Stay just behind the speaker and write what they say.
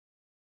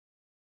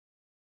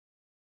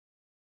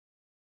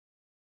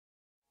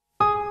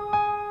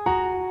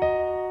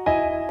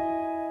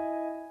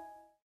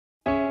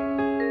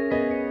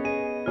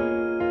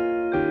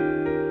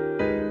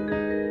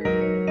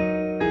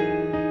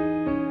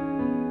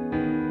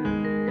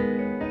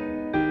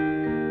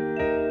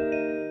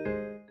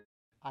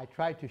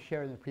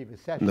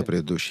На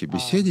предыдущей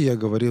беседе я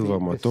говорил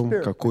вам о том,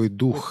 какой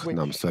дух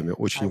нам с вами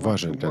очень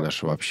важен для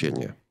нашего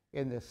общения.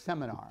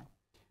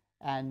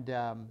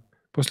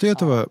 После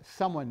этого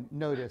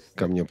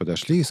ко мне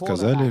подошли и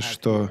сказали,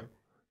 что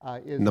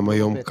на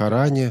моем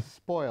Коране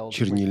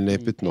чернильное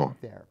пятно.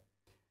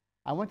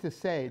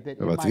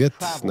 В ответ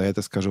на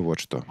это скажу вот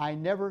что.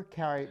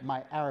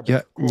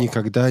 Я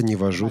никогда не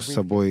вожу с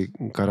собой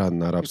Коран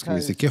на арабском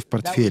языке в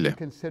портфеле,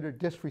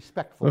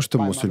 потому что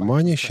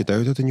мусульмане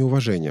считают это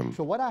неуважением.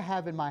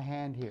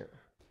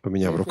 У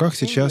меня в руках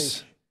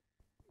сейчас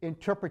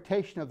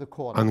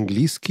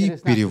английский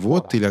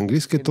перевод или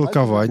английское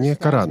толкование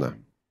Корана.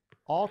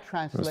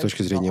 С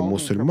точки зрения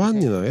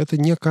мусульманина, это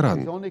не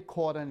Коран.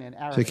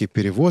 Всякий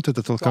перевод —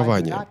 это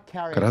толкование.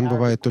 Коран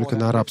бывает только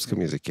на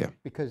арабском языке.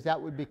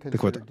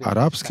 Так вот,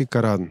 арабский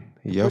Коран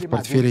я в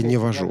портфеле не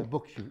вожу,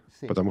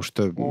 потому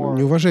что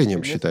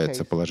неуважением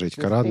считается положить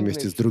Коран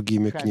вместе с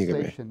другими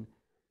книгами.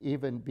 И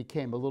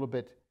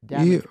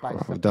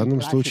в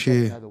данном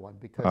случае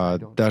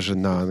даже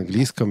на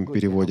английском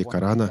переводе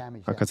Корана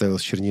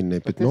оказалось чернильное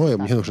пятно, и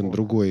мне нужен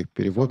другой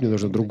перевод, мне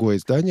нужно другое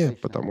издание,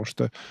 потому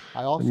что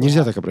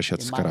нельзя так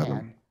обращаться с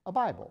Кораном.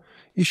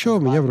 Еще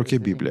у меня в руке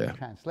Библия.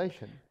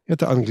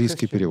 Это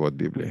английский перевод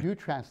Библии.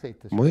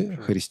 Мы,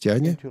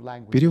 христиане,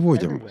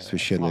 переводим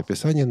Священное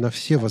Писание на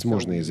все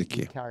возможные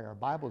языки.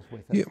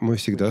 И мы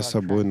всегда с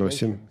собой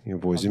носим и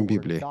возим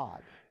Библии.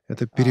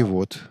 Это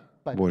перевод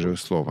Божьего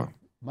Слова.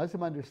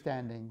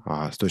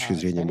 А с точки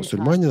зрения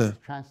мусульманина,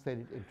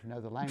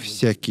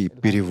 всякий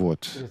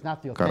перевод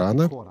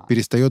Корана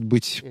перестает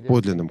быть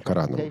подлинным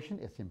Кораном.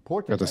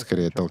 Это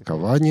скорее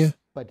толкование,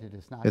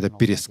 это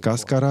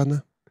пересказ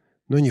Корана,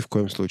 но ни в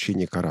коем случае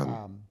не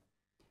Коран.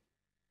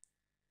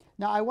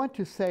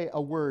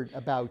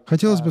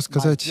 Хотелось бы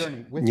сказать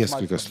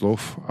несколько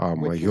слов о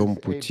моем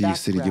пути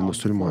среди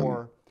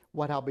мусульман.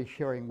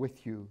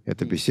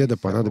 Эта беседа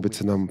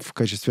понадобится нам в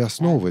качестве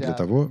основы для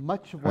того,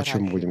 о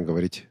чем мы будем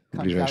говорить в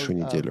ближайшую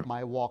неделю.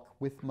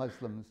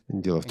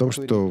 Дело в том,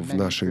 что в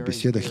наших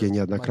беседах я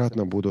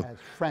неоднократно буду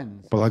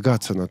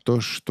полагаться на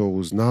то, что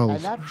узнал,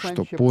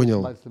 что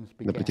понял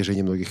на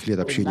протяжении многих лет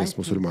общения с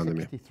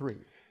мусульманами.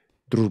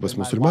 Дружба с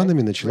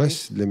мусульманами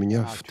началась для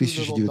меня в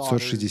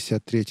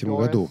 1963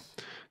 году,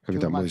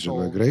 когда мы с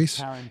женой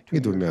Грейс и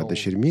двумя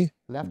дочерьми,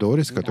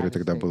 Дорис, которой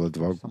тогда было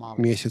 2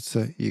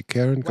 месяца, и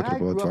Кэрен, которой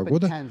было 2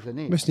 года,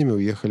 мы с ними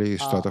уехали из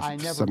Штатов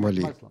в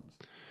Сомали.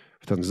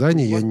 В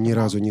Танзании я ни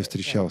разу не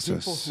встречался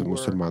с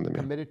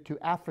мусульманами.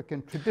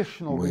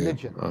 Мы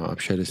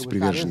общались с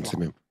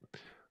приверженцами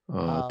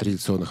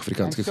традиционных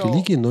африканских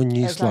религий, но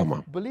не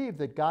ислама.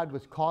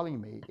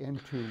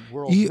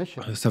 И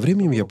со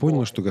временем я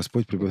понял, что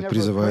Господь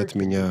призывает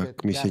меня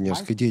к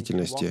миссионерской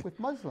деятельности.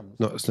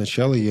 Но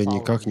сначала я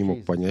никак не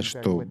мог понять,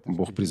 что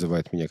Бог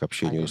призывает меня к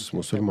общению с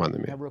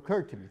мусульманами.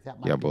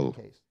 Я был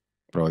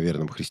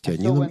правоверным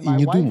христианином и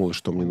не думал,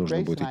 что мне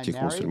нужно будет идти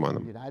к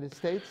мусульманам.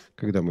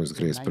 Когда мы с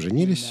Грейс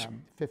поженились,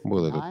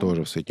 было это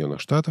тоже в Соединенных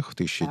Штатах в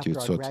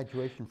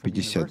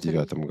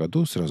 1959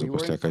 году, сразу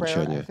после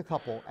окончания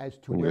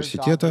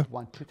университета,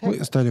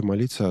 мы стали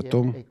молиться о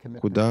том,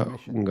 куда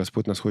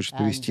Господь нас хочет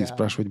повести,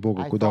 спрашивать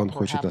Бога, куда Он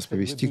хочет нас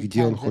повести,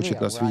 где Он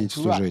хочет нас видеть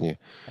в служении.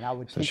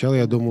 Сначала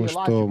я думал,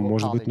 что,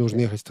 может быть,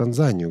 нужно ехать в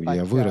Танзанию, где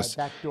я вырос,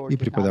 и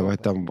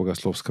преподавать там в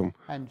богословском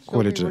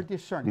колледже.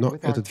 Но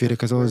эта дверь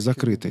оказалась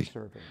закрытой.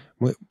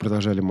 Мы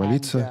продолжали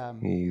молиться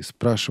и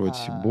спрашивать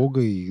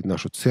Бога и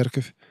нашу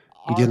церковь,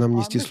 где нам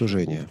нести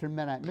служение.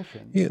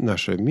 И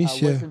наша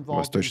миссия,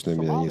 Восточная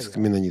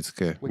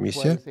менонитская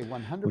миссия,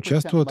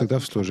 участвовала тогда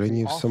в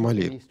служении в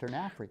Сомали.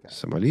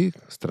 Сомали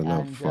 —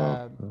 страна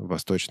в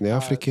Восточной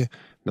Африке,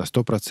 на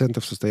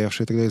 100%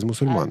 состоявшая тогда из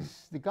мусульман.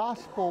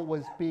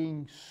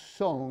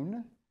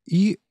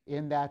 И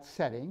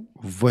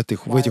в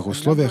этих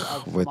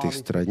условиях, в этой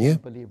стране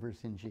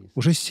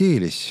уже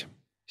сеялись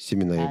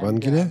семена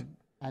Евангелия,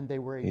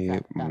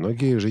 и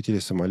многие жители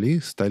Сомали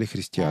стали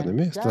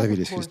христианами,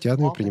 становились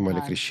христианами,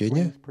 принимали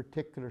крещение.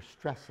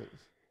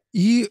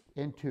 И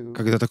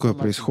когда такое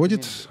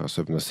происходит,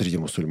 особенно среди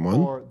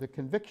мусульман,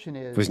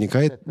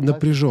 возникает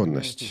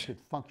напряженность,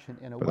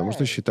 потому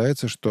что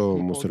считается, что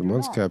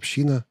мусульманская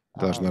община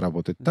должна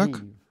работать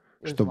так,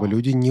 чтобы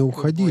люди не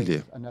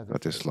уходили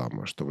от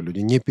ислама, чтобы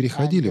люди не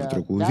переходили в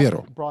другую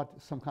веру.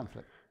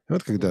 И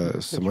вот когда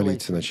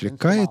сомалийцы начали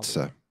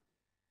каяться,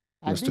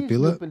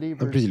 наступила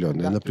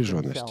определенная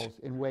напряженность.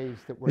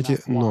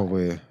 Эти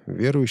новые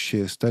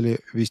верующие стали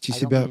вести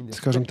себя,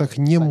 скажем так,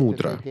 не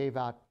мудро.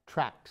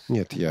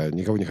 Нет, я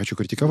никого не хочу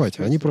критиковать.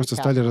 Они просто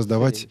стали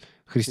раздавать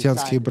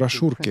христианские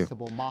брошюрки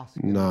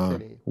на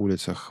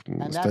улицах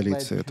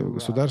столицы этого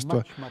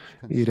государства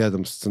и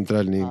рядом с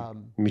центральной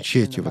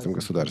мечетью в этом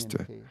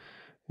государстве.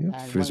 И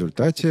в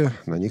результате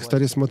на них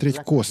стали смотреть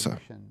косо.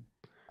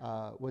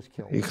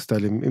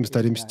 Им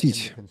стали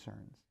мстить.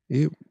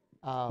 И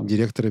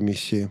директора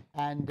миссии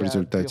в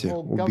результате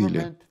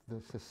убили.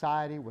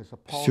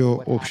 Все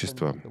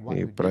общество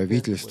и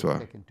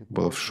правительство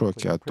было в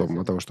шоке от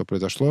того, что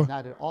произошло.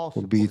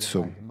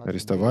 Убийцу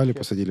арестовали,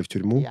 посадили в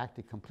тюрьму.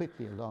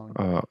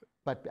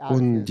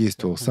 Он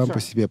действовал сам по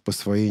себе, по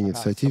своей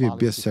инициативе,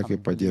 без всякой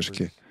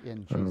поддержки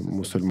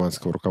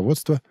мусульманского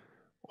руководства.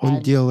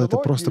 Он делал это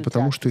просто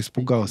потому, что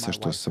испугался,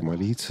 что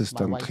сомалийцы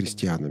станут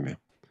христианами.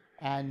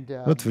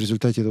 Вот в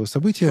результате этого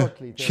события,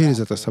 через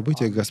это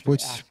событие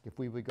Господь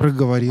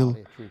проговорил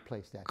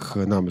к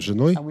нам с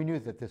женой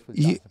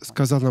и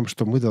сказал нам,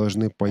 что мы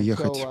должны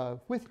поехать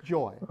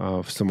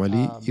в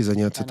Сомали и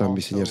заняться там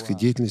миссионерской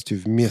деятельностью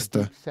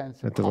вместо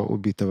этого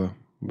убитого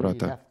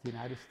брата.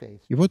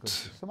 И вот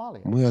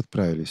мы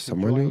отправились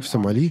в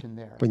Сомали,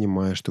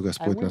 понимая, что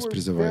Господь нас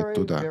призывает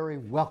туда.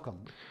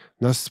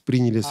 Нас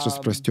приняли с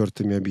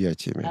распростертыми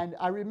объятиями.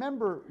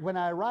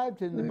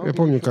 Я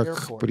помню,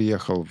 как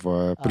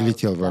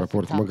прилетел в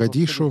аэропорт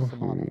Могадишу,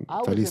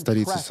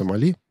 столицы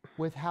Сомали.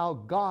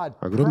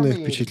 Огромное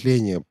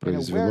впечатление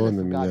произвело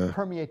на меня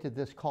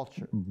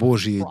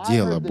Божье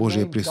дело,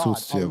 Божье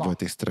присутствие в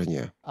этой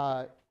стране.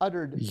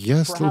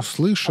 Я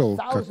услышал,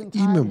 как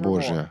имя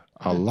Божие,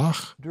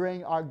 Аллах,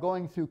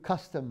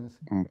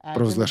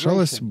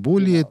 провозглашалось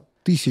более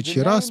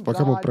 1000 раз,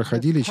 пока мы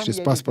проходили через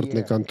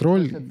паспортный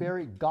контроль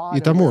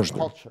и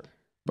таможню.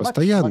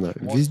 Постоянно,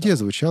 везде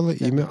звучало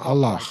имя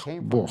Аллах,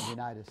 Бог.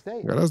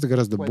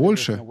 Гораздо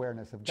больше,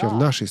 чем в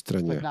нашей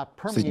стране,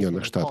 в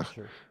Соединенных Штатах.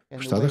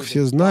 В Штатах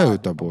все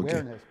знают о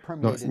Боге,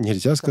 но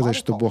нельзя сказать,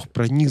 что Бог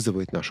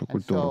пронизывает нашу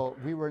культуру.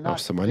 А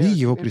в Сомали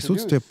его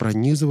присутствие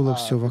пронизывало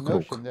все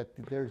вокруг.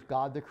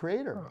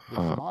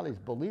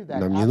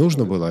 Нам не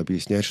нужно было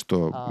объяснять,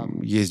 что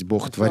есть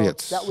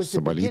Бог-творец.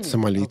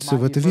 Сомалийцы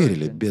в это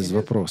верили, без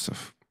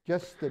вопросов.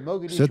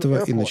 С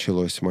этого и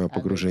началось мое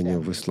погружение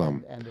в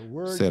ислам,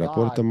 с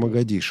аэропорта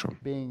Могадишу.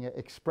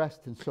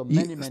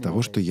 И с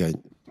того, что я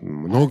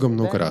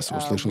много-много раз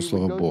услышал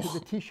слово «Бог».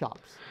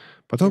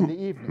 Потом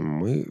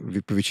мы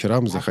по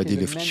вечерам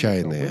заходили в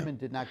чайные.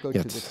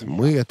 Нет,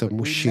 мы — это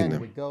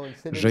мужчины.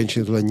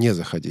 Женщины туда не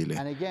заходили.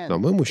 Но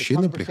мы,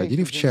 мужчины,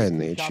 приходили в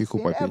чайные чайку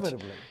попить.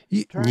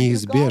 И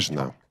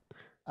неизбежно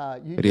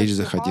речь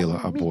заходила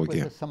о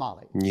Боге.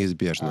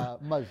 Неизбежно.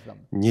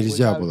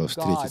 Нельзя было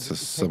встретиться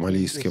с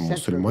сомалийским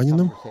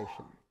мусульманином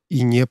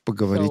и не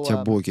поговорить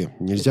о Боге.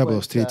 Нельзя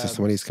было встретиться с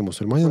сомалийским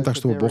мусульманином так,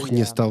 чтобы Бог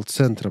не стал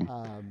центром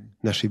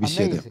нашей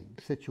беседы.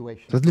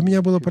 Это для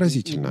меня было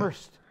поразительно.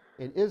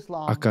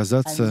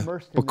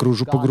 Оказаться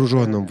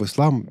погруженным в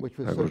ислам,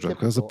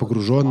 оказаться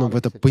погруженным в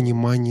это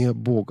понимание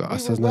Бога,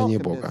 осознание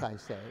Бога.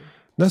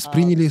 Нас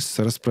приняли с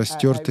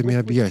распростертыми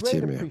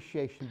объятиями.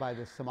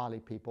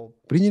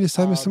 Приняли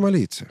сами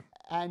сомалийцы.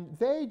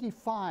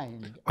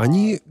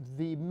 Они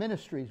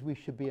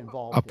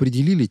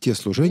определили те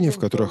служения, в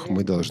которых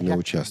мы должны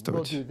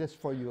участвовать.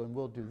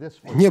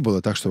 Не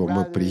было так, чтобы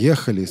мы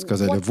приехали и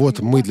сказали: вот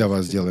мы для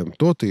вас сделаем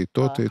то-то и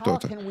то-то и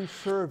то-то.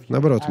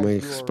 Наоборот, мы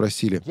их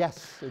спросили: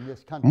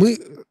 мы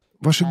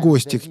ваши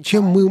гости,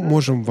 чем мы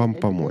можем вам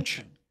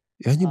помочь?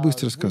 И они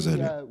быстро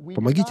сказали: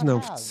 помогите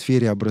нам в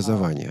сфере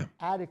образования.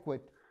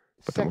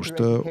 Потому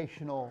что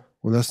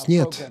у нас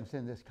нет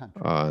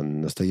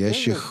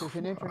настоящих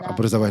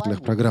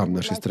образовательных программ в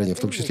нашей стране, в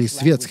том числе и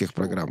светских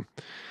программ.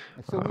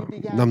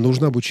 Нам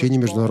нужно обучение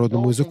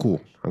международному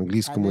языку,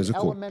 английскому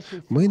языку.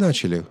 Мы и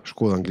начали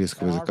школу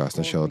английского языка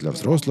сначала для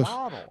взрослых,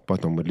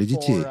 потом и для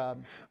детей.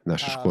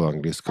 Наши школы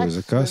английского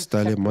языка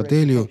стали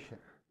моделью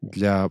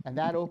для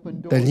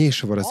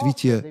дальнейшего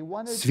развития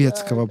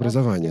светского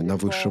образования на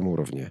высшем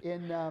уровне.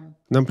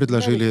 Нам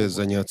предложили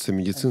заняться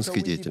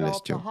медицинской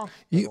деятельностью,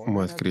 и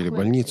мы открыли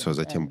больницу, а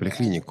затем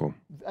поликлинику.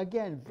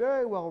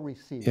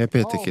 И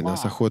опять-таки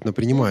нас охотно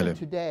принимали.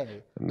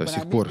 До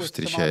сих пор,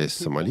 встречаясь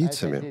с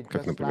сомалийцами,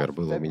 как, например,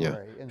 было у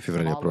меня в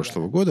феврале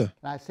прошлого года,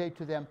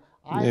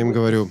 я им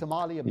говорю: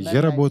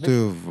 я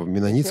работаю в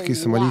менонитской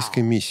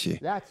сомалийской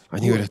миссии.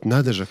 Они говорят: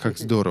 надо же, как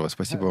здорово,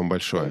 спасибо вам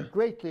большое.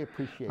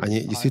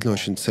 Они действительно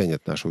очень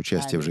ценят наше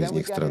участие в жизни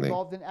их страны.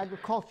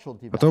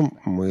 Потом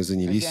мы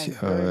занялись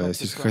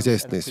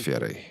сельскохозяйственной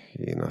сферой,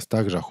 и нас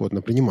также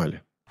охотно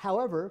принимали.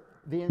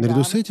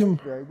 Наряду с этим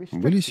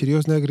были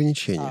серьезные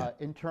ограничения.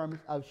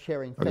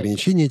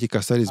 Ограничения эти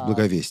касались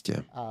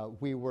благовестия.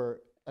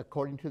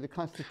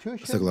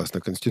 Согласно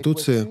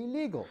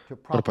Конституции,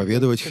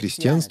 проповедовать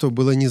христианство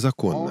было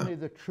незаконно.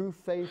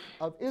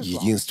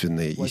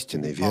 Единственной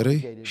истинной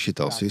верой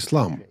считался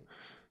ислам.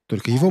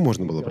 Только его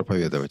можно было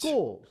проповедовать.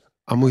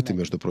 А мы-то,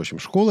 между прочим,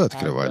 школы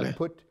открывали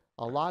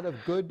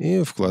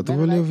и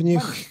вкладывали в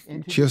них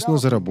честно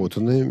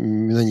заработанные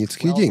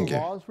менонитские деньги.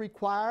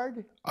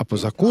 А по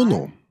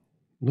закону,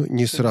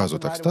 не сразу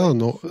так стало,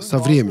 но со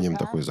временем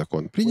такой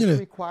закон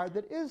приняли,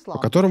 по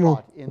которому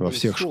во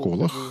всех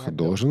школах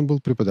должен был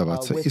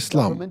преподаваться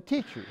ислам.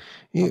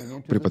 И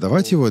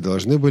преподавать его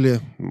должны были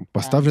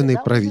поставленные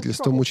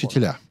правительством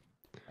учителя.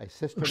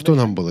 Что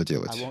нам было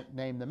делать?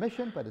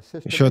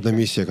 Еще одна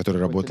миссия,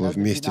 которая работала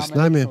вместе с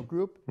нами,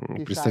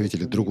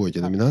 представители другой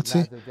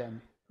деноминации,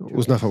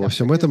 узнав обо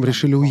всем этом,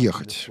 решили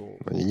уехать.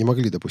 Они не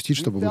могли допустить,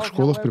 чтобы в их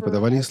школах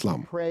преподавали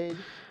ислам.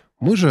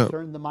 Мы же,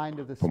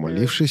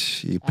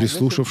 помолившись и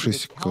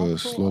прислушавшись к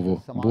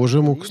Слову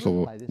Божьему, к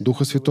Слову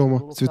Духа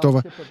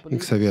Святого и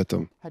к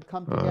советам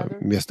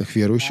местных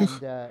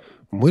верующих,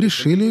 мы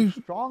решили,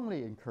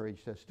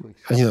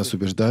 они нас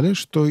убеждали,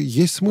 что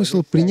есть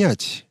смысл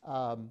принять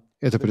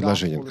это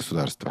предложение от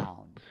государства.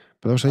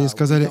 Потому что они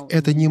сказали,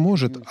 это не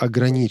может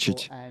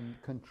ограничить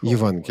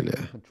Евангелие.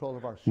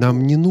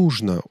 Нам не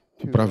нужно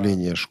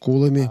управление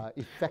школами,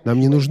 нам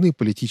не нужны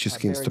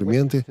политические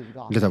инструменты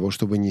для того,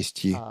 чтобы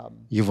нести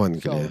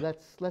Евангелие.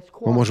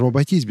 Мы можем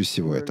обойтись без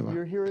всего этого.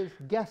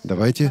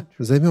 Давайте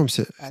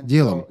займемся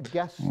делом.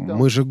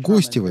 Мы же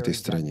гости в этой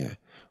стране.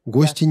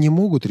 Гости не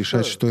могут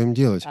решать, что им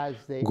делать.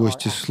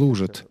 Гости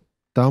служат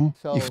там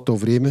и в то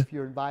время,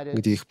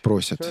 где их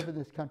просят.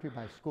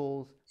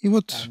 И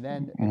вот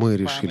мы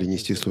решили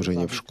нести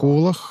служение в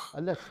школах,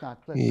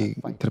 и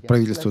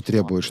правительство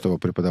требует, чтобы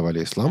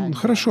преподавали ислам. Ну,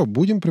 хорошо,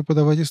 будем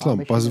преподавать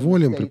ислам,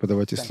 позволим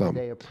преподавать ислам.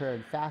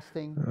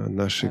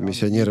 Наши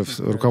миссионеры,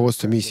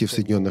 руководство миссии в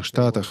Соединенных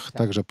Штатах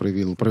также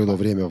провело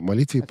время в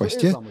молитве и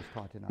посте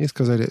и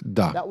сказали,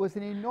 да,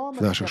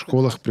 в наших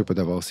школах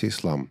преподавался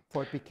ислам.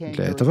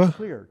 Для этого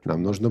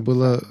нам нужно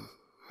было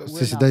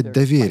созидать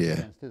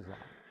доверие.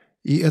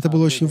 И это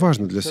было очень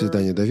важно для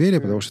создания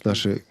доверия, потому что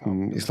наши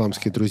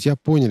исламские друзья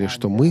поняли,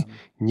 что мы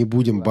не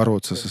будем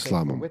бороться с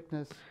исламом.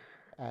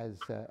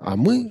 А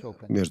мы,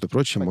 между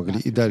прочим, могли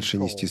и дальше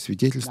нести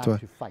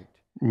свидетельство,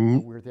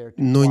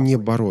 но не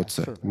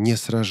бороться, не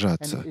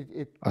сражаться,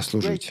 а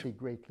служить.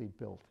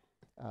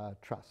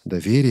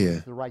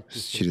 Доверие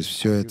через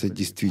все это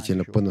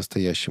действительно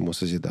по-настоящему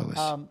созидалось.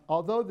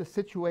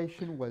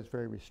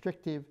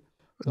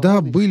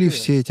 Да, были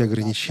все эти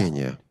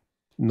ограничения,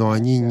 но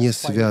они не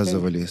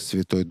связывали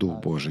Святой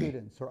Дух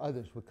Божий.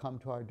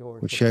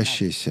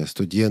 Учащиеся,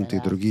 студенты и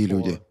другие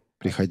люди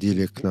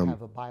приходили к нам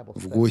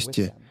в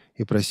гости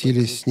и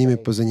просили с ними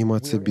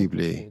позаниматься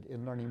Библией.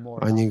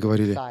 Они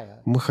говорили,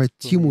 мы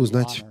хотим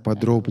узнать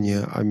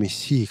подробнее о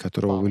Мессии,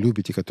 которого вы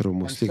любите,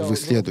 которому вы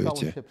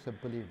следуете.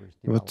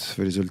 И вот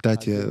в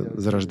результате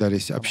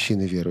зарождались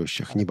общины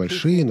верующих.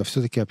 Небольшие, но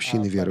все-таки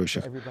общины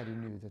верующих.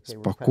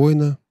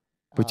 Спокойно,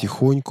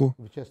 потихоньку,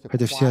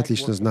 хотя все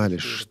отлично знали,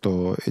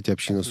 что эти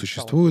общины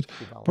существуют,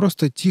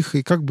 просто тихо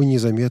и как бы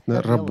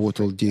незаметно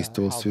работал,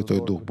 действовал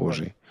Святой Дух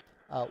Божий.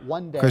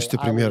 В качестве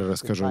примера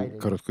расскажу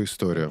короткую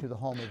историю.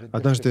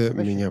 Однажды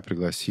меня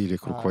пригласили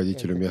к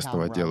руководителю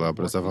местного отдела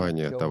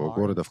образования того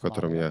города, в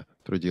котором я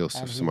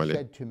трудился, в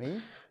Сомали.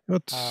 И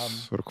вот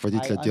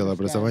руководитель отдела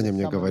образования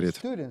мне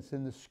говорит,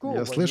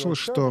 я слышал,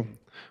 что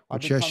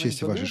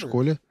учащиеся в вашей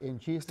школе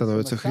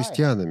становятся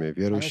христианами,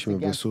 верующими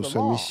в Иисуса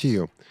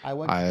Мессию,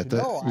 а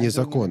это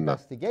незаконно.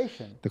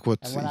 Так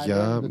вот,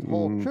 я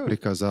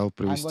приказал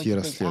провести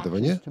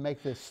расследование,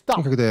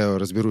 и когда я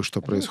разберусь,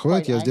 что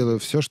происходит, я сделаю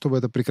все, чтобы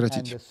это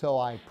прекратить.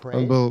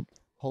 Он был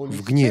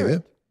в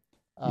гневе,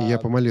 и я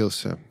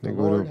помолился. Я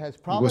говорю,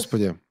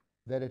 Господи,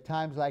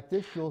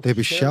 Ты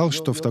обещал,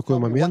 что в такой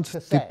момент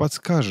Ты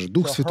подскажешь,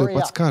 Дух Святой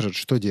подскажет,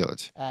 что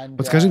делать.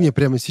 Подскажи мне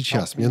прямо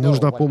сейчас. Мне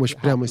нужна помощь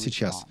прямо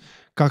сейчас.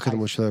 Как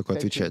этому человеку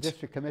отвечать?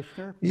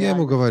 И я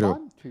ему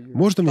говорю,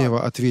 можно мне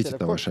ответить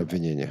на ваше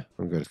обвинение?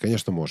 Он говорит,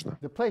 конечно, можно.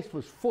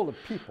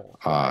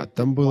 А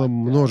там было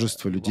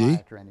множество людей.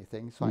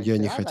 Я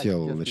не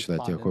хотел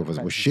начинать никакое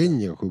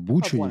возмущение, никакую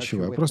бучу,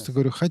 ничего. Я просто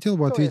говорю, хотел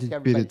бы ответить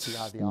перед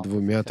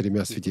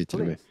 2-3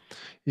 свидетелями.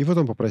 И вот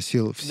он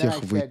попросил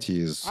всех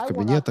выйти из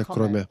кабинета,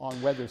 кроме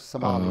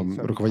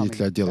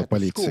руководителя отдела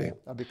полиции.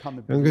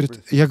 И он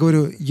говорит, я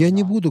говорю, я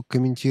не буду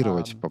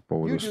комментировать по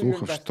поводу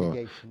слухов, что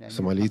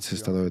сомалийцы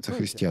становятся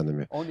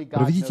христианами.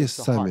 Проведите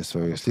сами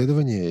свое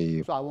исследование,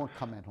 и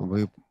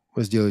вы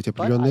сделаете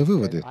определенные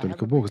выводы.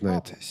 Только Бог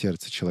знает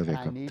сердце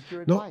человека.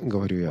 Но,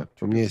 говорю я,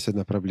 у меня есть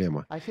одна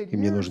проблема, и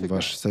мне нужен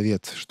ваш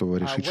совет, чтобы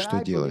решить,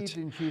 что делать.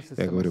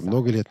 Я говорю,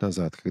 много лет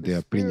назад, когда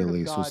я принял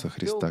Иисуса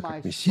Христа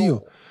как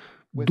Мессию,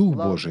 Дух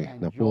Божий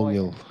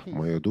наполнил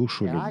мою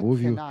душу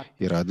любовью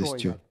и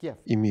радостью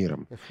и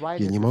миром.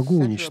 Я не могу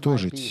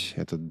уничтожить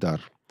этот дар,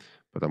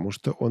 потому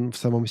что он в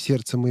самом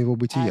сердце моего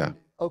бытия.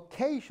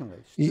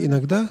 И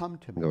иногда,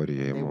 говорю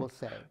я ему,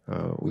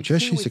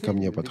 учащиеся ко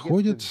мне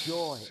подходят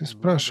и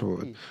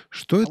спрашивают,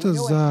 что это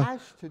за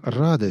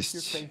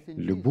радость,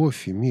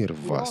 любовь и мир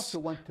в вас?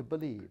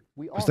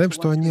 Мы знаем,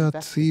 что они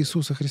от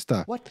Иисуса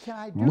Христа.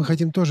 Мы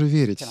хотим тоже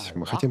верить,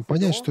 мы хотим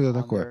понять, что это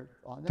такое.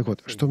 Так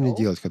вот, что мне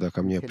делать, когда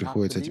ко мне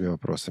приходят с этими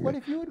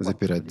вопросами?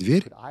 Запирать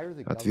дверь?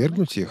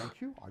 Отвергнуть их?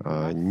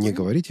 Не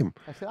говорить им?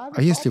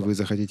 А если вы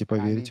захотите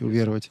поверить,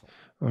 уверовать,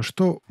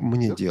 что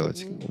мне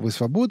делать? Вы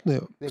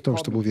свободны в том,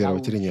 чтобы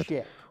уверовать или нет?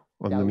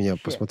 Он на меня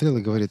посмотрел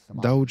и говорит,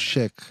 Дауд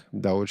Шек.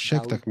 Дауд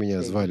Шек, так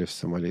меня звали в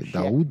Сомали.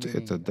 Дауд —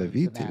 это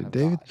Давид или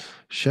Дэвид.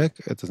 Шек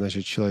 — это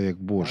значит человек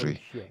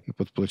Божий. И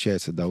вот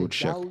получается Дауд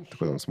Шек.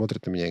 Так вот он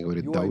смотрит на меня и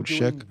говорит, Дауд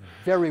Шек,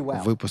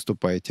 вы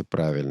поступаете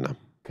правильно.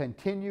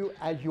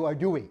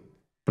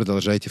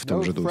 Продолжайте в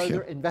том же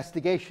духе.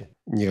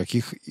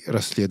 Никаких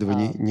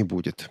расследований не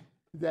будет.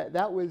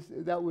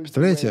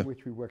 Представляете?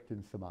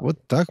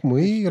 Вот так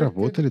мы и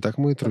работали, так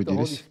мы и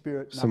трудились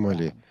в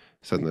Сомали.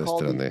 С одной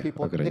стороны,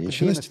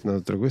 ограниченность, но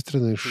с другой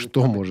стороны,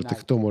 что может и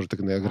кто может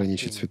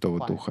ограничить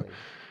Святого Духа?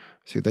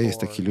 Всегда есть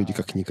такие люди,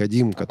 как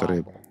Никодим,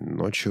 которые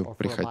ночью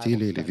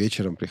приходили или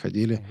вечером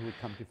приходили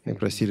и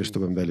просили,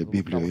 чтобы им дали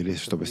Библию, или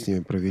чтобы с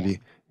ними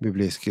провели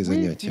библейские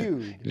занятия,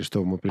 или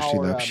чтобы мы пришли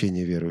на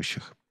общение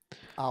верующих.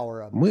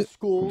 Мы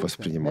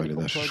воспринимали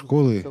наши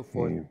школы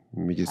и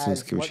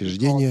медицинские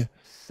учреждения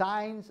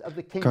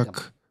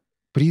как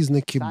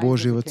признаки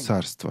Божьего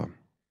Царства.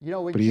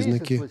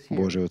 Признаки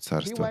Божьего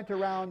Царства.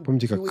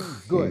 Помните, как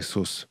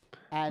Иисус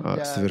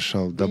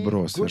совершал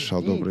добро,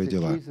 совершал добрые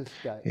дела.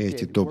 И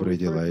эти добрые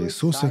дела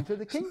Иисуса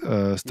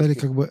стали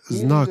как бы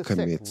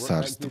знаками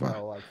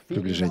Царства,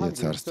 приближения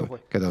Царства.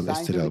 Когда Он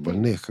исцелял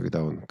больных,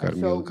 когда Он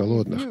кормил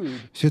голодных.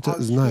 Все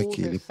это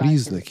знаки или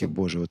признаки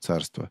Божьего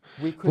Царства.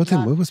 Вот и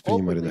мы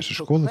воспринимали наши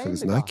школы как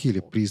знаки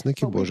или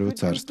признаки Божьего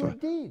Царства.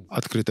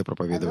 Открыто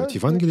проповедовать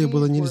Евангелие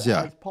было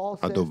нельзя,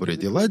 а добрые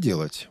дела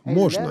делать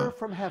можно.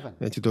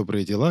 Эти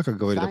добрые дела, как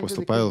говорит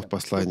апостол Павел в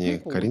послании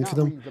к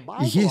Коринфянам,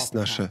 и есть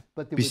наше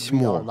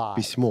письмо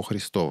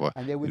Христово.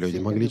 Люди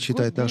могли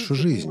читать нашу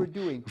жизнь.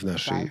 В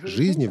нашей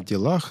жизни, в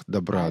делах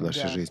добра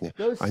нашей жизни,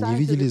 они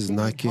видели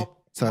знаки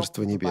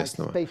Царства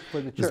Небесного.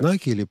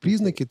 Знаки или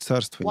признаки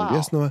Царства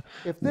Небесного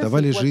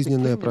давали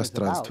жизненное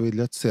пространство и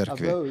для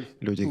церкви.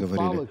 Люди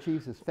говорили: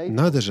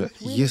 надо же,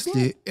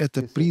 если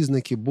это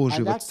признаки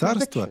Божьего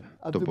Царства,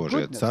 то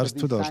Божье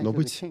Царство должно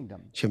быть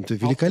чем-то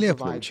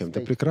великолепным,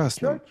 чем-то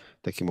прекрасным.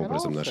 Таким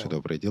образом, наши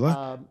добрые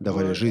дела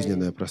давали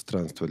жизненное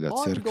пространство для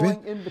церкви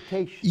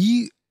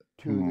и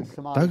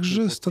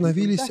также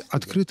становились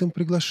открытым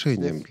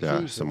приглашением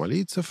для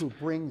сомалийцев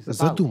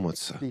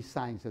задуматься,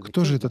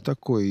 кто же это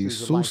такой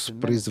Иисус,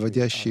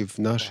 производящий в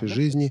нашей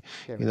жизни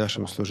и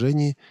нашем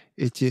служении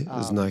эти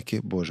знаки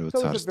Божьего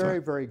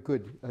Царства.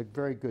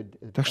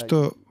 Так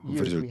что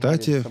в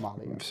результате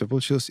все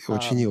получилось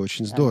очень и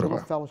очень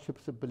здорово. В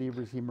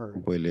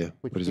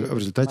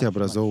результате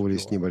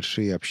образовывались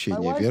небольшие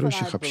общения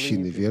верующих,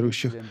 общины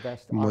верующих.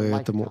 Мы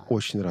этому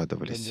очень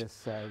радовались.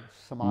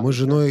 Мы с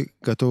женой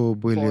готовы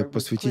были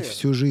посвятить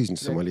всю жизнь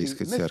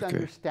сомалийской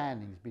церкви,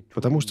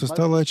 потому что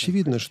стало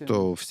очевидно,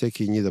 что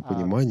всякие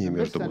недопонимания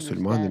между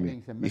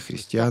мусульманами и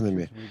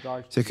христианами,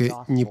 всякое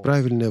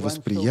неправильное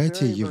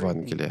восприятие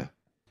Евангелия,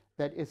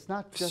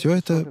 все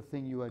это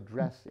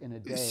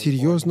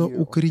серьезно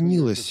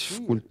укоренилось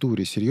в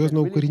культуре,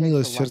 серьезно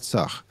укоренилось в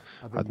сердцах.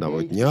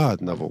 Одного дня,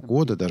 одного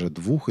года, даже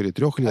 2 или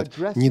 3 лет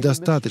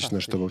недостаточно,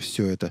 чтобы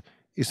все это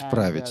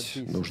исправить.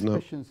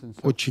 Нужно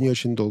очень и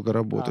очень долго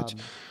работать.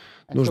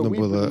 Нужно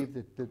было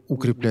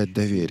укреплять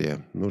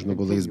доверие, нужно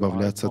было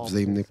избавляться от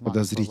взаимной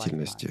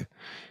подозрительности.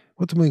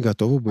 Вот мы и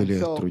готовы были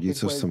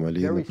трудиться в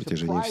Сомали на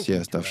протяжении всей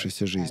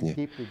оставшейся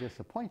жизни.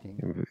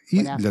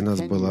 И для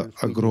нас было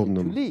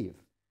огромным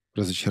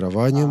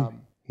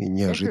разочарованием и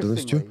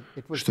неожиданностью,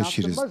 что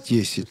через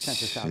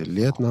 10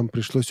 лет нам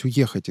пришлось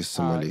уехать из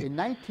Сомали.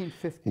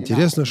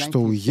 Интересно,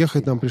 что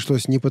уехать нам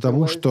пришлось не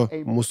потому, что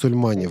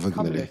мусульмане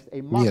выгнали.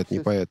 Нет, не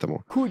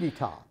поэтому.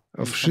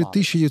 В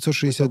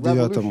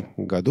 1969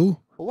 году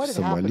в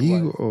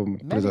Сомали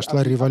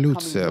произошла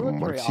революция,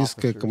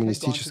 марксистская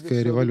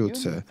коммунистическая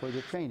революция.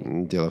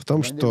 Дело в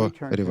том, что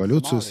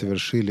революцию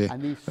совершили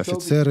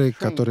офицеры,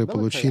 которые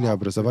получили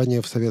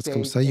образование в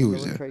Советском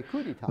Союзе.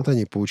 Вот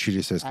они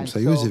поучились в Советском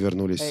Союзе,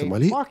 вернулись в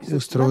Сомали и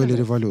устроили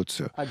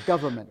революцию.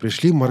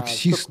 Пришли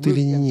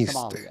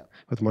марксисты-ленинисты.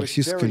 Вот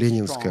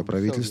марксистско-ленинское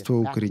правительство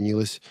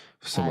укоренилось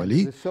в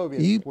Сомали,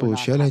 и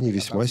получали они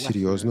весьма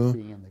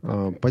серьезную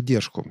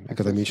поддержку,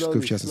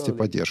 экономическую, в частности,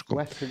 поддержку.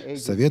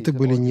 Советы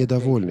были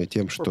недовольны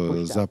тем,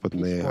 что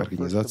западные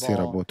организации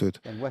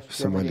работают в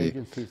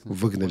Сомали.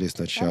 Выгнали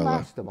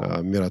сначала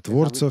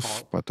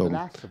миротворцев, потом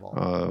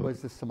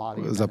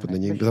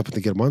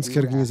западно-германские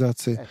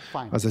организации,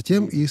 а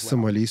затем и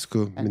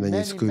сомалийскую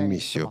менонитскую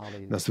миссию.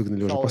 Нас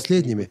выгнали уже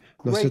последними,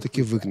 но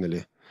все-таки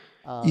выгнали.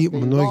 И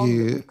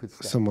многие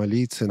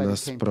сомалийцы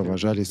нас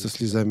провожали со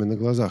слезами на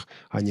глазах.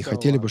 Они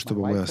хотели бы,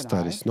 чтобы мы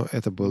остались, но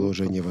это было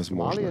уже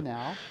невозможно.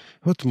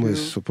 Вот мы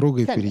с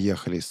супругой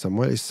переехали из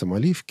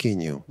Сомали в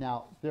Кению.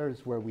 А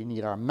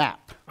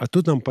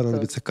тут нам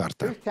понадобится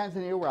карта.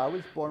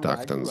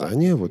 Так,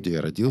 Танзания, вот где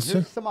я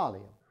родился.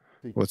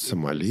 Вот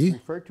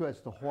Сомали,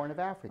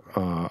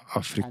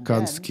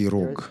 Африканский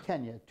рог.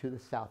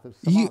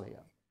 И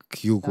к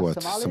югу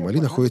от Сомали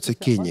находится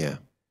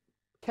Кения.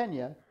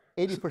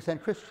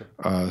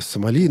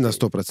 Сомали на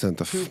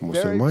 100%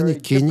 мусульмане,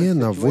 Кения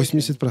на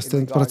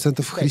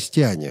 80%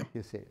 христиане.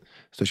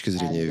 С точки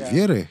зрения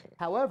веры,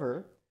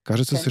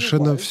 кажется,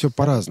 совершенно все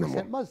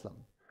по-разному.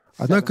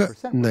 Однако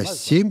на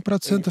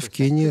 7%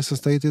 Кения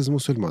состоит из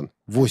мусульман,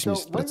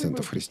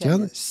 80%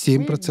 христиан,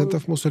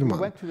 7%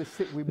 мусульман.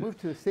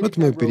 Вот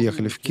мы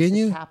переехали в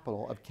Кению,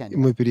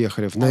 мы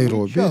переехали в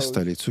Найроби,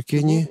 столицу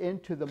Кении,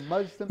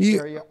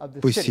 и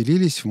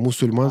поселились в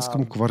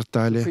мусульманском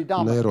квартале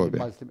Найроби.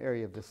 То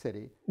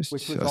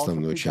есть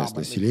основную часть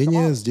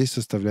населения здесь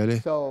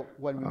составляли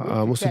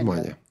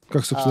мусульмане,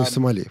 как, собственно, и в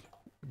Сомали.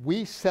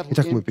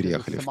 Итак, мы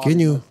переехали в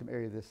Кению,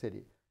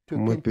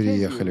 мы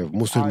переехали в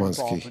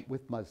мусульманский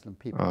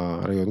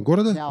район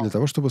города для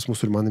того, чтобы с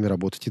мусульманами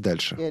работать и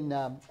дальше.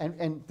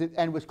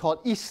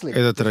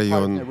 Этот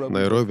район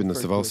Найроби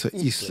назывался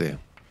Исле.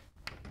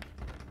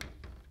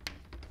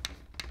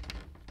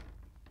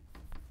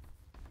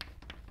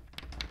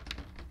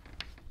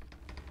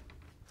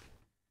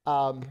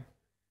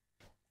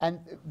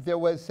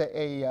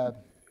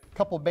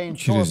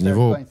 Через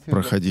него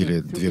проходили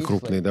две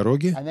крупные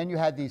дороги,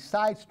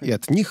 и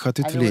от них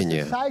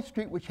ответвления.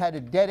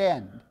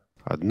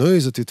 Одно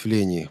из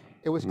ответвлений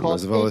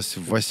называлось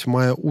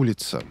 8-я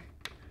улица,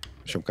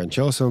 причем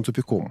кончалось оно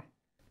тупиком.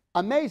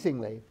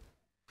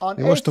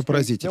 И вот что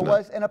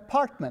поразительно.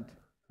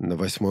 На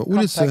 8-й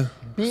улице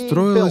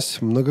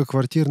строилось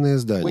многоквартирное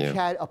здание.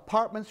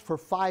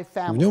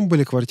 В нем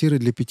были квартиры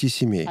для 5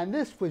 семей.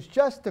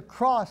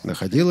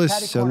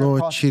 Находилось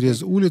оно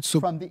через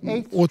улицу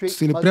от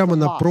или прямо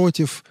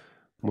напротив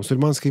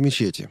мусульманской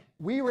мечети.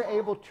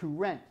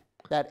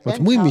 Вот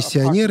мы,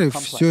 миссионеры,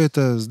 все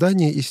это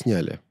здание и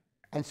сняли.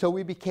 Мы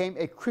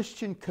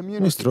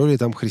строили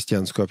там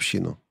христианскую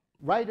общину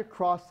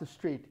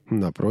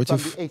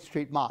напротив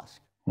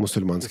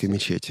мусульманской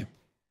мечети.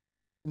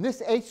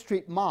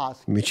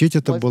 Мечеть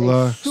эта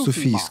была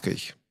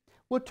суфийской.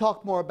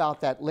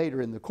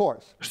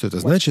 Что это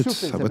значит,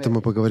 об этом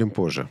мы поговорим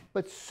позже.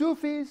 Но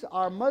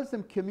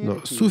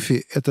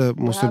суфи — это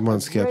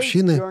мусульманские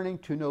общины,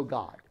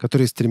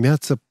 которые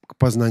стремятся к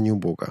познанию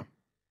Бога.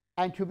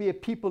 И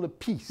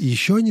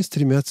еще они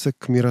стремятся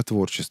к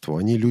миротворчеству,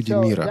 они люди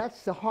мира.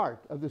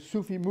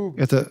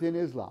 Это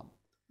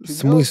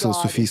смысл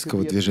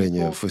суфийского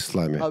движения в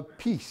исламе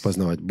 —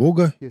 познавать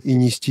Бога и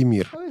нести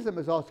мир.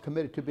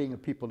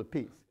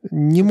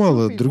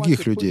 Немало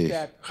других людей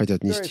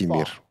хотят нести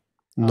мир,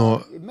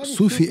 но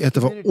суфи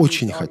этого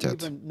очень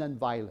хотят.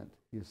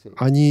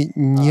 Они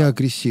не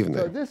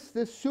агрессивны.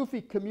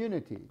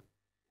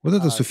 Вот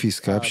эта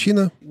суфийская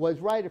община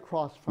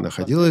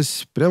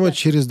находилась прямо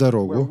через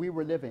дорогу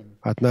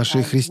от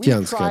нашей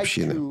христианской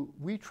общины.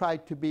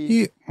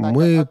 И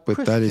мы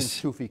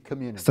пытались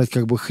стать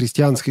как бы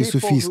христианской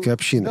суфийской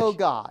общиной.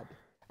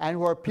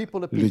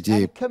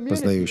 Людей,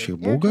 познающих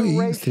Бога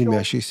и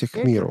стремящихся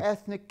к миру.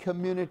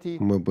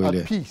 Мы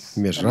были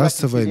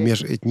межрасовая,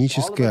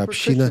 межэтническая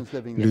община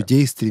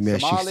людей,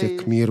 стремящихся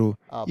к миру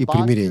и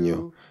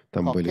примирению.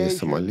 Там были и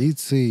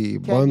сомалийцы, и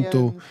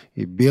банту,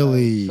 и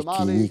белые, и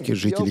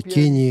жители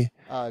Кении,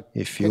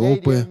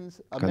 эфиопы,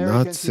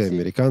 канадцы,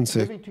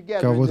 американцы,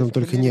 кого там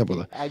только не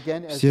было.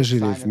 Все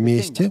жили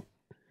вместе,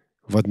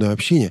 в одной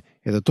общине.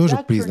 Это тоже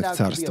признак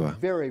царства.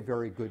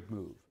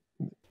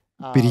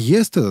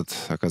 Переезд этот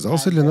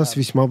оказался для нас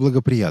весьма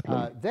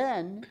благоприятным.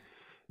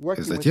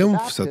 И затем,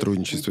 в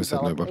сотрудничестве с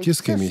одной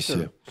баптистской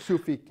миссией,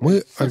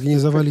 мы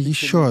организовали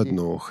еще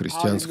одну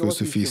христианскую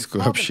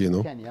суфийскую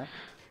общину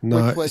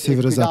на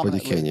северо-западе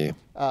Кении,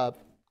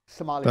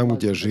 там,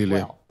 где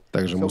жили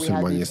также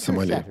мусульмане из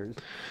Сомали.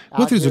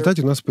 Вот в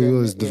результате у нас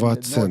появилось два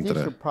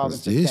центра.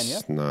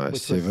 Здесь, на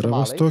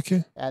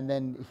северо-востоке,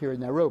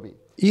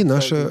 и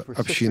наша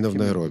община в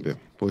Найроби.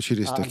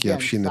 Получились такие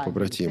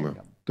общины-побратимы.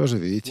 Тоже,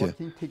 видите,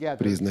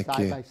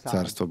 признаки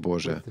Царства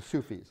Божия.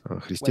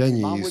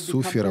 Христиане и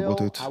суфи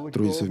работают,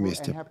 трудятся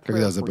вместе.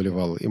 Когда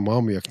заболевал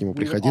имам, я к нему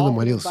приходил и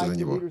молился за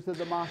него.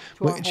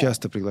 Мы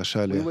часто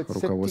приглашали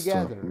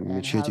руководство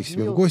мечети к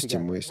себе в гости.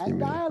 Мы с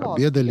ними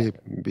обедали,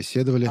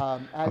 беседовали,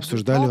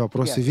 обсуждали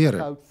вопросы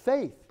веры.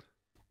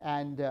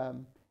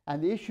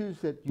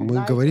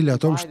 Мы говорили о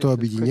том, что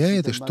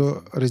объединяет и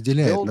что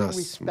разделяет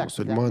нас,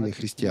 мусульман и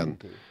христиан.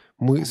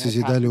 Мы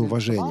созидали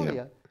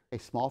уважение.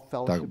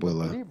 Так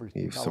было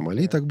и в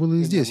Сомали, так было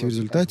и здесь. И в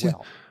результате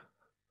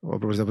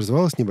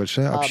образовалась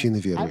небольшая община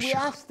верующих.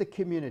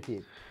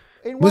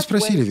 Мы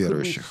спросили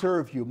верующих,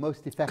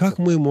 как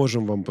мы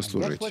можем вам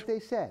послужить?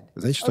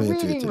 Знаете, что они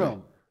ответили?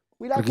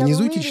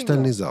 Организуйте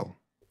читальный зал.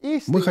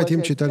 Мы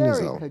хотим читальный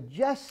зал.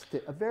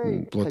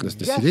 Плотность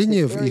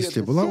населения в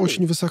Исле была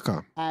очень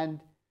высока.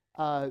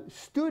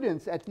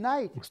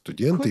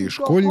 Студенты и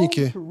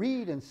школьники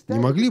не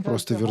могли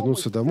просто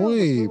вернуться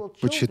домой и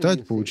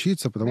почитать,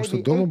 поучиться, потому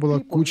что дома была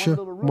куча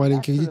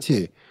маленьких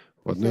детей.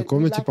 В одной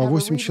комнате по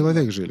 8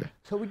 человек жили.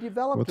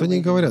 Вот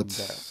они говорят,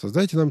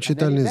 создайте нам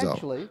читальный зал.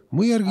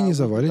 Мы и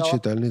организовали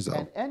читальный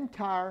зал.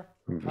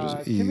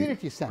 И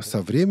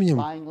со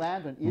временем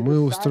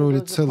мы устроили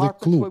целый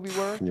клуб,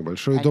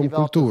 небольшой дом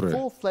культуры.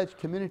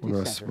 У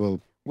нас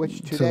был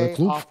целый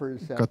клуб,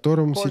 в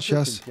котором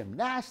сейчас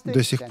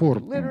до сих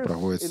пор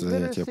проводятся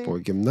занятия по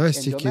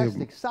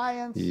гимнастике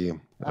и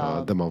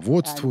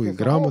домоводству, и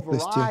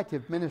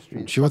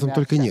грамотности. Чего там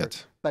только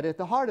нет.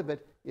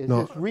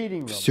 Но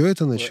все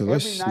это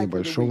началось с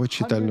небольшого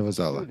читального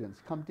зала.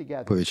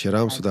 По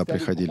вечерам сюда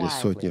приходили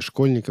сотни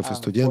школьников и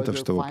студентов,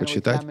 чтобы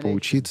почитать,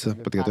 поучиться,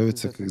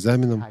 подготовиться к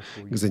экзаменам,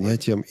 к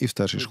занятиям и в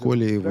старшей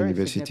школе, и в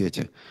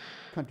университете.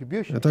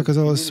 Это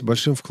оказалось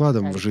большим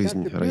вкладом в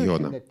жизнь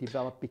района.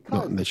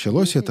 Но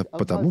началось это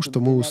потому, что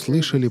мы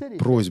услышали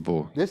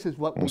просьбу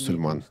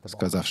мусульман,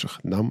 сказавших: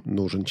 «Нам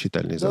нужен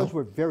читальный зал».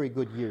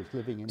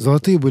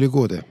 Золотые были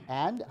годы.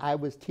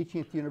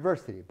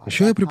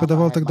 Еще я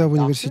преподавал тогда в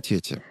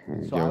университете.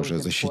 Я уже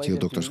защитил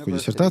докторскую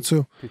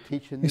диссертацию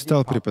и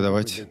стал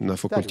преподавать на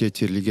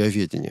факультете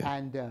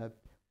религиоведения.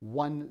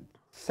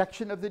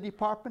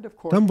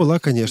 Там была,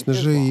 конечно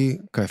же, и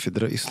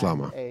кафедра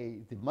ислама.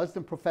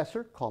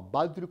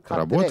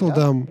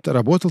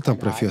 Работал там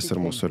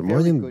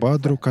профессор-мусульманин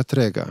Бадру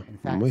Катрега.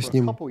 Мы с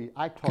ним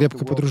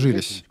крепко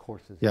подружились.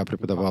 Я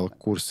преподавал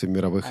курсы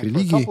мировых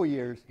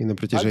религий, и на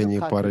протяжении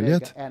пары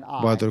лет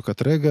Бадру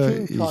Катрега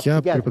и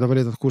я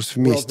преподавали этот курс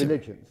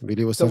вместе,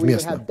 вели его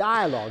совместно.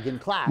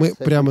 Мы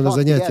прямо на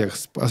занятиях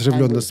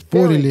оживленно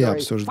спорили,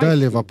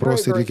 обсуждали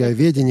вопросы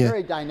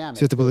религиоведения.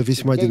 Все это было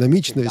весьма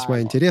динамично,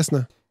 весьма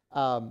интересно.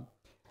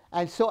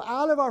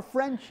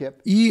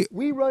 И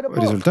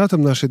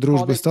результатом нашей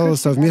дружбы стала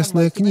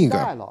совместная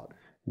книга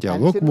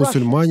 «Диалог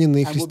мусульманина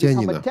и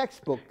христианина».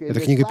 Эта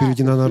книга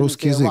переведена на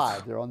русский язык.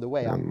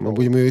 Мы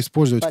будем ее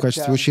использовать в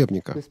качестве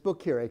учебника.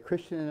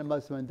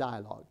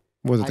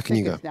 Вот эта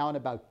книга.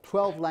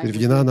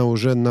 Переведена она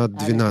уже на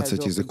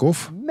 12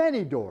 языков.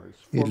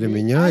 И для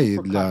меня, и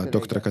для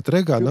доктора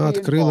Катрега она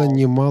открыла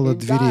немало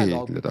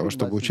дверей для того,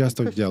 чтобы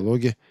участвовать в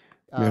диалоге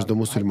между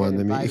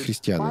мусульманами и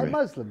христианами.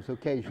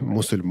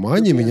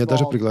 Мусульмане меня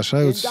даже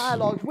приглашают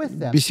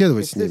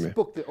беседовать с ними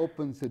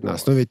на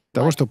основе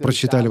того, что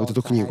прочитали вот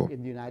эту книгу.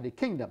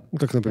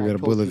 Как, например,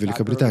 было в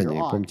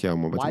Великобритании. Помните, я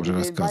вам об этом уже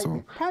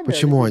рассказывал.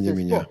 Почему они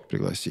меня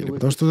пригласили?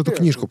 Потому что вот эту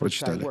книжку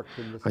прочитали.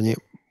 Они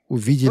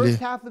увидели,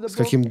 с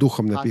каким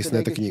духом написана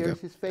эта книга.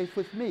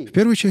 В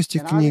первой части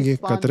книги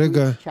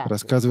Катрега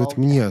рассказывает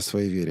мне о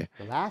своей вере.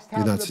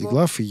 12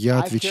 глав, и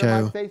я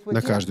отвечаю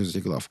на каждую из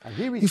этих глав.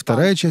 И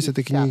вторая часть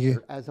этой книги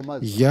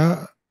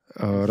я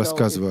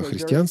рассказываю о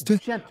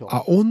христианстве,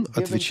 а он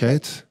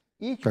отвечает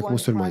как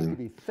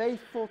мусульманин.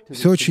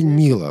 Все очень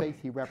мило,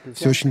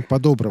 все очень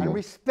по-доброму.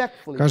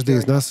 Каждый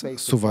из нас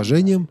с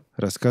уважением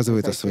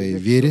рассказывает о своей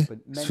вере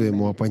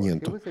своему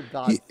оппоненту.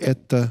 И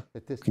эта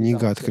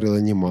книга открыла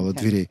немало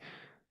дверей.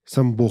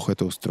 Сам Бог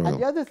это устроил.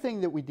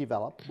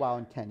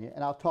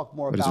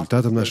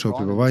 Результатом нашего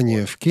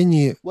пребывания в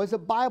Кении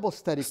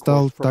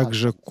стал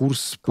также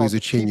курс по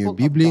изучению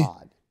Библии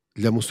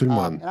для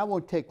мусульман.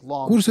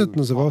 Курс этот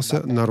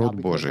назывался «Народ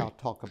Божий».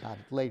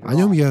 О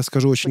нем я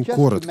скажу очень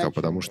коротко,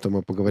 потому что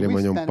мы поговорим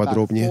о нем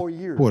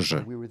подробнее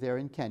позже.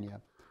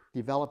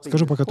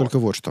 Скажу пока только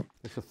вот что.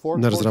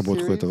 На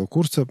разработку этого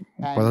курса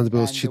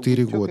понадобилось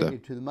 4 года.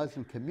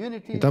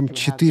 И там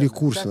 4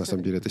 курса, на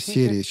самом деле, это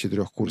серия из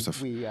 4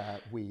 курсов.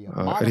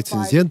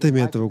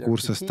 Рецензентами этого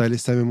курса стали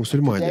сами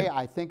мусульмане.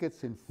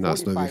 На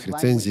основе их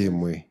рецензии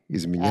мы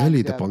изменяли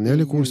и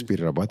дополняли курс,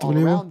 перерабатывали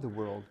его.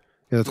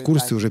 Этот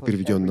курс уже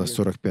переведен на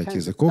 45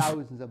 языков.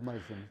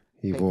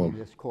 Его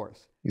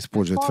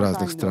используют в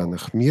разных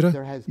странах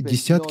мира. И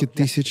десятки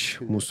тысяч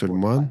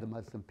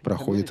мусульман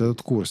проходят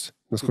этот курс.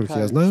 Насколько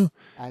я знаю,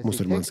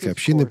 мусульманские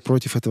общины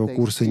против этого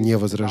курса не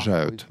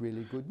возражают.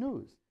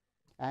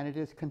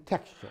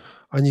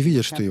 Они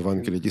видят, что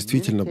Евангелие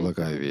действительно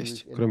благая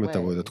весть. Кроме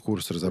того, этот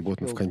курс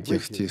разработан в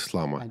контексте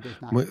ислама.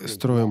 Мы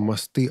строим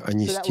мосты, а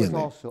не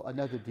стены.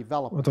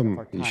 Вот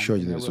он еще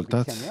один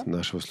результат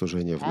нашего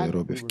служения в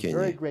Найроби, в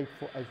Кении.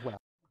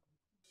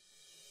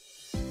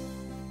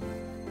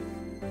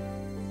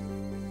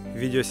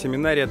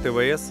 Видеосеминария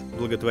ТВС –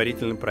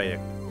 благотворительный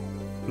проект.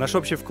 Наш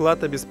общий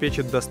вклад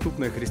обеспечит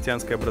доступное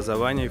христианское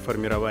образование и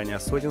формирование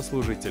сотен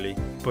служителей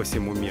по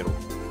всему миру.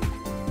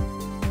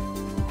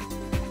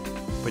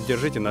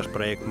 Поддержите наш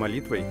проект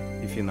молитвой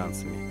и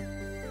финансами.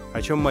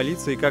 О чем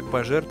молиться и как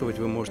пожертвовать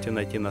вы можете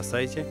найти на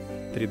сайте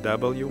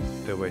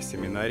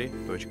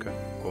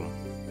www.tvseminary.com.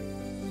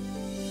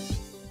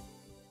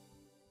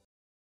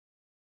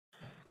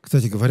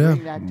 Кстати говоря,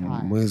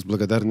 мы с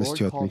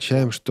благодарностью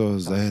отмечаем, что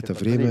за это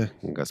время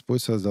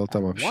Господь создал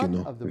там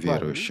общину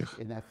верующих.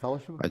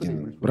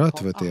 Один брат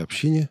в этой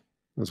общине,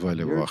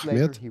 звали его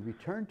Ахмед,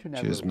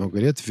 через много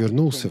лет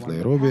вернулся в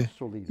Найроби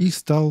и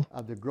стал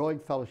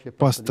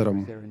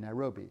пастором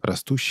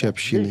растущей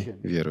общины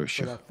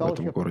верующих в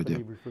этом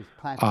городе.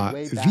 А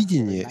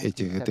видение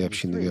этой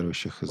общины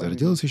верующих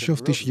зародилось еще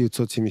в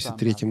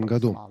 1973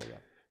 году,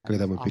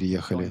 когда мы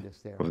переехали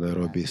в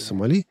Найроби из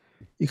Сомали,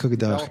 и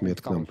когда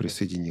Ахмед к нам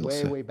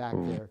присоединился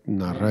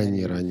на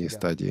ранней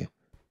стадии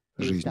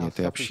жизни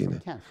этой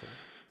общины.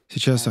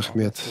 Сейчас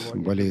Ахмед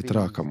болеет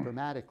раком.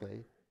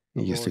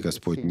 И если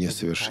Господь не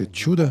совершит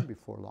чудо,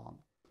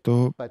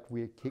 то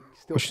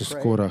очень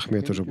скоро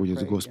Ахмед уже будет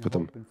с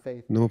Господом.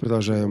 Но мы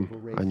продолжаем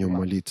о нем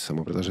молиться.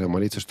 Мы продолжаем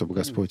молиться, чтобы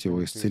Господь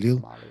его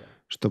исцелил,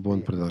 чтобы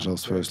он продолжал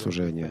свое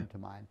служение.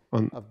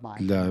 Он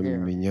для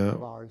меня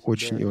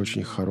очень и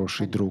очень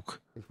хороший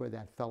друг.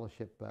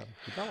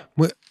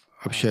 Мы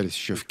общались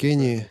еще в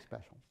Кении.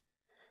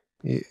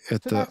 И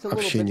это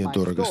общение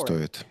дорого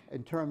стоит.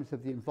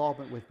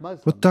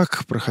 Вот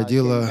так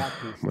проходило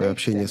мое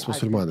общение с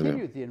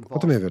мусульманами.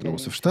 Потом я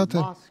вернулся в Штаты,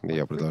 и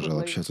я продолжал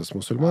общаться с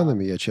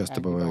мусульманами. Я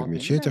часто бываю в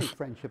мечетях.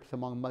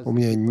 У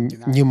меня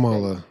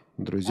немало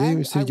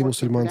друзей среди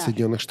мусульман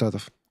Соединенных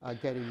Штатов.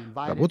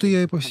 Работаю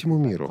я и по всему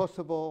миру.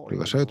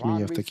 Приглашают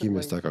меня в такие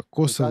места, как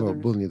Косово,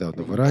 был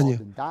недавно в Иране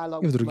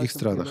и в других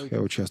странах.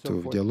 Я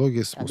участвую в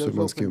диалоге с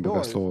мусульманскими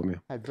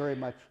богословами.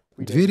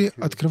 Двери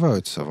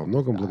открываются во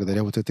многом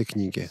благодаря вот этой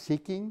книге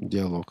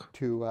 «Диалог».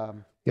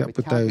 Я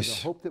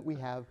пытаюсь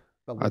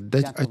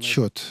отдать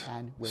отчет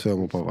в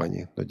своем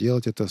уповании, но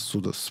делать это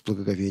с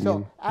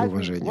благоговением и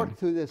уважением.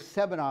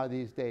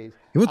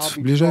 И вот в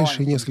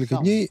ближайшие несколько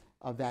дней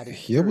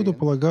я буду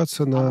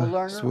полагаться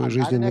на свой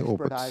жизненный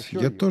опыт.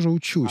 Я тоже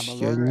учусь.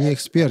 Я не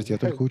эксперт, я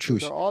только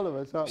учусь.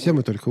 Все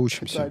мы только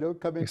учимся.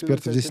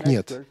 Экспертов здесь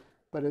нет.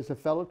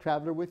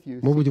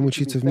 Мы будем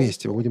учиться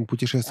вместе, мы будем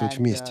путешествовать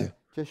вместе,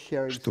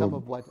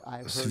 чтобы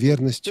с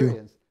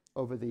верностью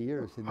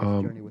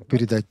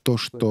передать то,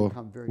 что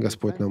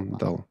Господь нам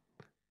дал.